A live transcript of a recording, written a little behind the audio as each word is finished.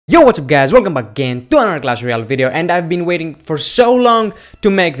Yo, what's up guys, welcome back again to another Clash Royale video, and I've been waiting for so long to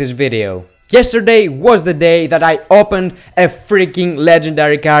make this video. Yesterday was the day that I opened a freaking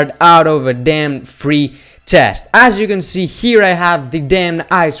legendary card out of a damn free chest. As you can see here, I have the damn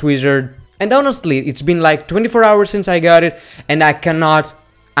Ice Wizard, and honestly it's been like 24 hours since I got it, and I cannot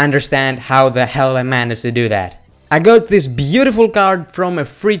understand how the hell I managed to do that. I got this beautiful card from a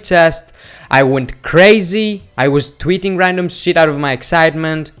free chest. I went crazy. I was tweeting random shit out of my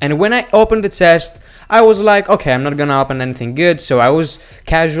excitement. And when I opened the chest, I was like, okay, I'm not gonna open anything good. So I was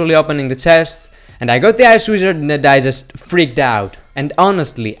casually opening the chest. And I got the Ice Wizard and I just freaked out. And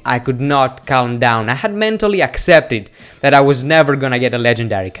honestly, I could not calm down. I had mentally accepted that I was never gonna get a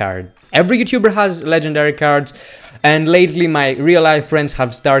legendary card. Every YouTuber has legendary cards. And lately my real life friends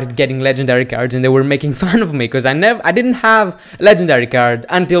have started getting legendary cards and they were making fun of me because I didn't have a legendary card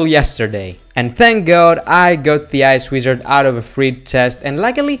until yesterday. And thank God I got the Ice Wizard out of a free chest, and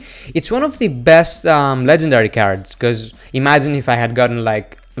luckily it's one of the best legendary cards, because imagine if I had gotten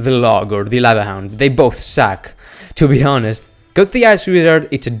like the Log or the Lava Hound. They both suck, to be honest. Got the Ice Wizard,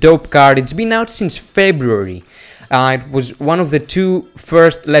 it's a dope card, it's been out since February. It was one of the two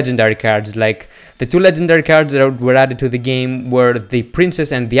first legendary cards. Like, the two legendary cards that were added to the game were the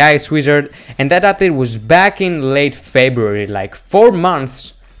Princess and the Ice Wizard, and that update was back in late February, like 4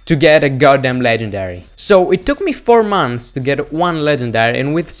 months to get a goddamn legendary. So it took me 4 months to get one legendary,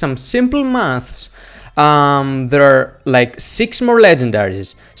 and with some simple maths, there are like 6 more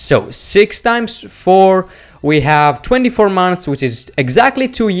legendaries. So 6 times 4, we have 24 months, which is exactly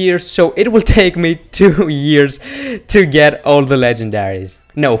 2 years, so it will take me 2 years to get all the legendaries.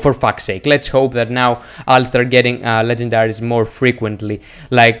 No, for fuck's sake, let's hope that now I'll start getting legendaries more frequently.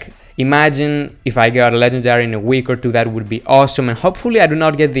 Like, imagine if I got a legendary in a week or two, that would be awesome, and hopefully I do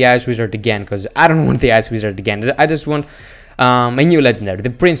not get the Ice Wizard again, because I don't want the Ice Wizard again. I just want a new legendary, the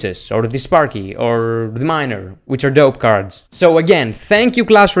Princess, or the Sparky, or the Miner, which are dope cards. So again, thank you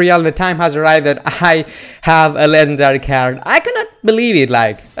Clash Royale, the time has arrived that I have a legendary card. I cannot believe it,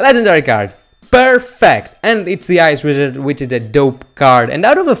 like, a legendary card. Perfect! And it's the Ice Wizard, which is a dope card, and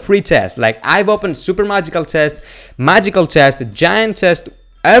out of a free chest. Like, I've opened super magical chest, giant chest,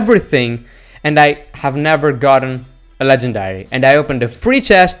 everything, and I have never gotten a legendary. And I opened a free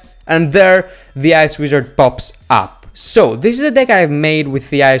chest, and there the Ice Wizard pops up. So this is the deck I've made with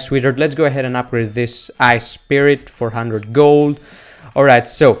the Ice Wizard. Let's go ahead and upgrade this Ice Spirit for 100 gold. Alright,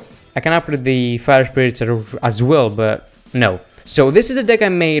 so I can upgrade the Fire Spirits as well, but no. So this is the deck I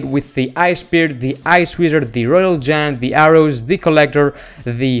made with the Ice Spirit, the Ice Wizard, the Royal Giant, the Arrows, the Collector,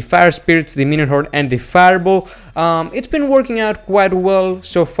 the Fire Spirits, the Minion Horde, and the Fireball. It's been working out quite well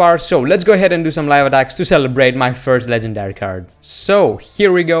so far, so let's go ahead and do some live attacks to celebrate my first legendary card. So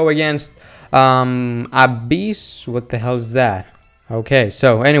here we go against Abyss. What the hell is that? Okay,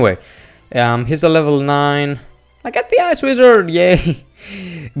 so anyway, he's a level 9. I got the Ice Wizard, yay!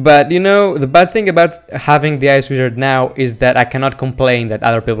 But you know, the bad thing about having the Ice Wizard now is that I cannot complain that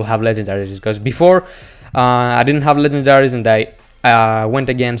other people have legendaries, because before I didn't have legendaries and I went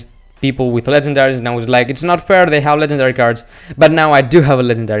against people with legendaries and I was like, it's not fair, they have legendary cards. But now I do have a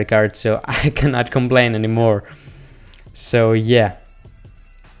legendary card, so I cannot complain anymore. So yeah,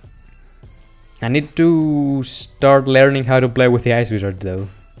 I need to start learning how to play with the Ice Wizard though,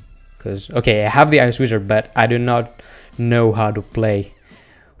 because okay, I have the Ice Wizard, but I do not know how to play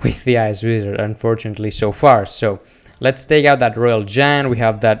with the Ice Wizard, unfortunately, so far. So let's take out that Royal Giant. We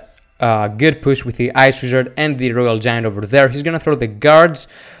have that good push with the Ice Wizard and the Royal Giant over there. He's gonna throw the guards.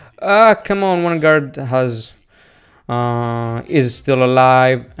 Come on, one guard is still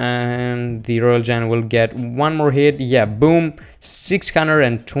alive, and the Royal Giant will get one more hit. Yeah, boom,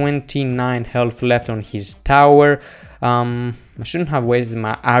 629 health left on his tower. I shouldn't have wasted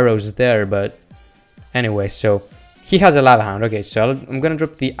my arrows there, but anyway, so he has a Lava Hound. Okay, so I'm gonna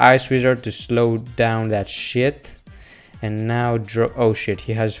drop the Ice Wizard to slow down that shit. And now drop... oh shit,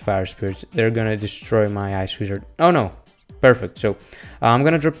 he has Fire Spirits. They're gonna destroy my Ice Wizard. Oh no, perfect. So I'm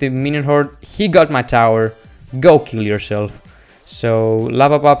gonna drop the Minion Horde. He got my tower. Go kill yourself. So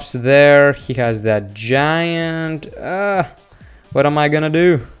Lava Pops there. He has that Giant. What am I gonna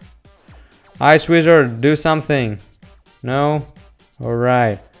do? Ice Wizard, do something. No?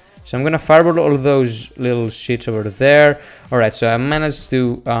 Alright. So I'm gonna fireball all those little shits over there. Alright, so I managed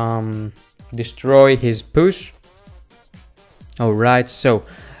to destroy his push. Alright, so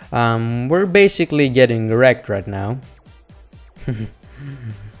we're basically getting wrecked right now.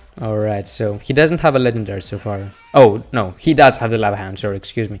 Alright, so he doesn't have a legendary so far. Oh, no, he does have the Lava Hound, sorry,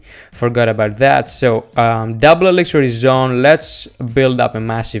 excuse me. Forgot about that. So, double elixir is on. Let's build up a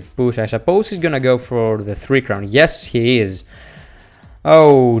massive push. I suppose he's gonna go for the 3 crown. Yes, he is.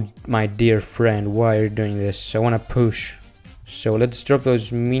 Oh, my dear friend, why are you doing this? I want to push. So let's drop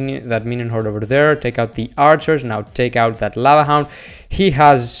those minion horde over there. Take out the archers. Now take out that lava hound. He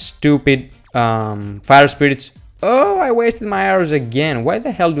has stupid fire spirits. Oh, I wasted my arrows again. Why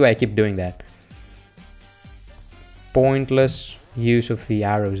the hell do I keep doing that? Pointless use of the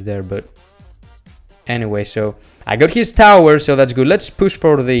arrows there, but anyway, so I got his tower, so that's good. Let's push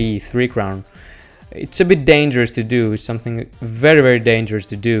for the 3 crown. It's a bit dangerous to do, something very, very dangerous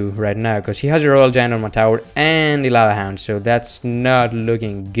to do right now, because he has a royal giant on my tower and the lava hound, so that's not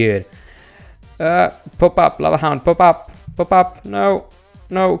looking good. Pop up, lava hound, pop up, no,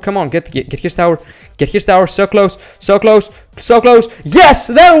 come on, get his tower, so close, yes,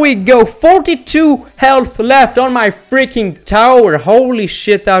 there we go, 42 health left on my freaking tower. Holy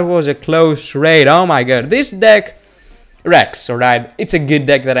shit, that was a close raid. Oh my god, this deck Rex, alright, it's a good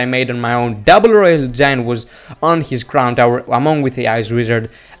deck that I made on my own. Double Royal Giant was on his crown tower along with the Ice Wizard,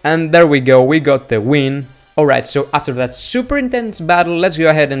 and there we go, we got the win. Alright, so after that super intense battle, let's go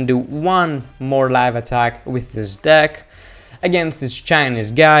ahead and do one more live attack with this deck against this Chinese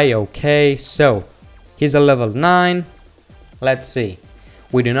guy. Okay, so he's a level 9. Let's see,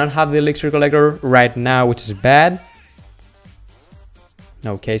 we do not have the elixir collector right now, which is bad.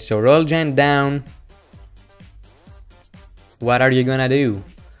 Okay, so Royal Giant down. What are you gonna do?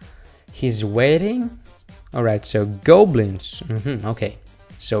 He's waiting. Alright, so goblins. Okay,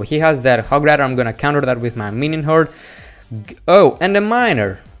 so he has that hog rider. I'm gonna counter that with my minion horde. Oh, and the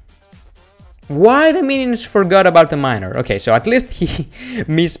miner. Why the minions forgot about the miner? Okay, so at least he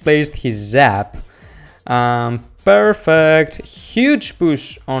misplaced his zap. Perfect. Huge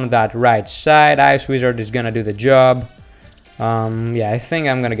push on that right side. Ice Wizard is gonna do the job. Yeah, I think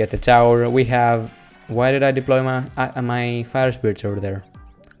I'm gonna get the tower. We have... Why did I deploy my fire spirits over there?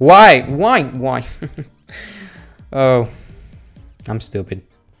 Why? Oh, I'm stupid.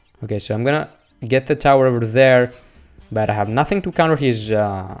 Okay, so I'm gonna get the tower over there, but I have nothing to counter his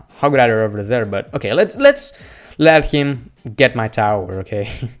hog rider over there. But okay, let's let him get my tower. Okay.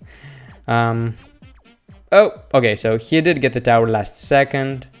 Oh, okay. So he did get the tower last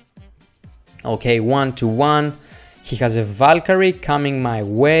second. Okay, 1-1. He has a Valkyrie coming my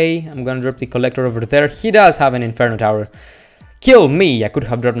way. I'm gonna drop the collector over there. He does have an Inferno tower. Kill me! I could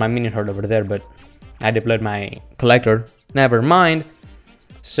have dropped my minion horde over there, but I deployed my collector. Never mind.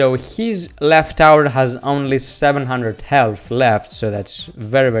 So his left tower has only 700 health left, so that's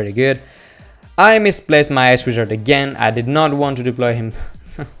very, very good. I misplaced my Ice Wizard again. I did not want to deploy him.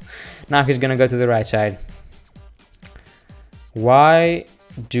 Now he's gonna go to the right side. Why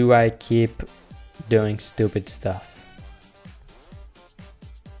do I keep doing stupid stuff?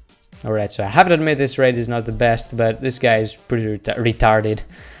 Alright, so I have to admit this raid is not the best, but this guy is pretty retarded.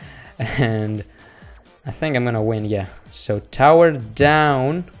 And I think I'm gonna win, yeah. So tower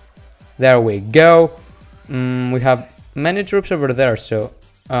down. There we go. We have many troops over there, so...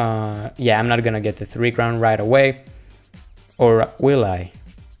 yeah, I'm not gonna get the 3 crown right away. Or will I?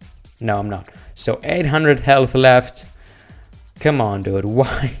 No, I'm not. So 800 health left. Come on, dude.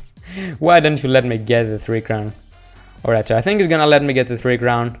 Why don't you let me get the 3 crown? Alright, so I think he's gonna let me get the 3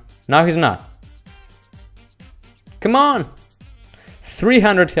 crown. No, he's not. Come on!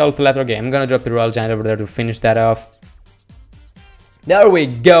 300 health left. Okay, I'm gonna drop the Royal Giant over there to finish that off. There we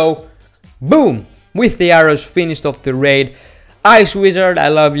go! Boom! With the arrows, finished off the raid. Ice Wizard, I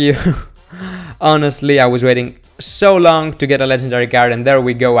love you. Honestly, I was waiting so long to get a legendary card, and there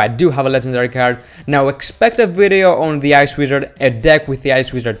we go, I do have a legendary card. Now expect a video on the Ice Wizard, a deck with the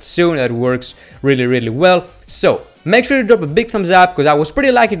Ice Wizard soon that works really, really well. So make sure to drop a big thumbs up, because I was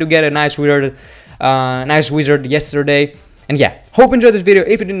pretty lucky to get a nice wizard yesterday. And yeah, hope you enjoyed this video.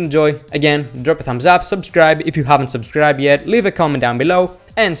 If you didn't enjoy, again, drop a thumbs up, subscribe if you haven't subscribed yet, leave a comment down below,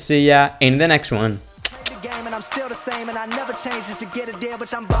 and see ya in the next one. Game and I'm still the same, and I never change just to get a deal,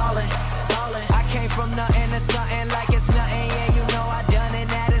 but I'm ballin'. I came from nothing to something like it's nothing, yeah, you know I done it,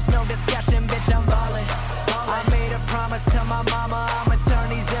 that is no discussion, bitch, I'm ballin'. I made a promise to my mama.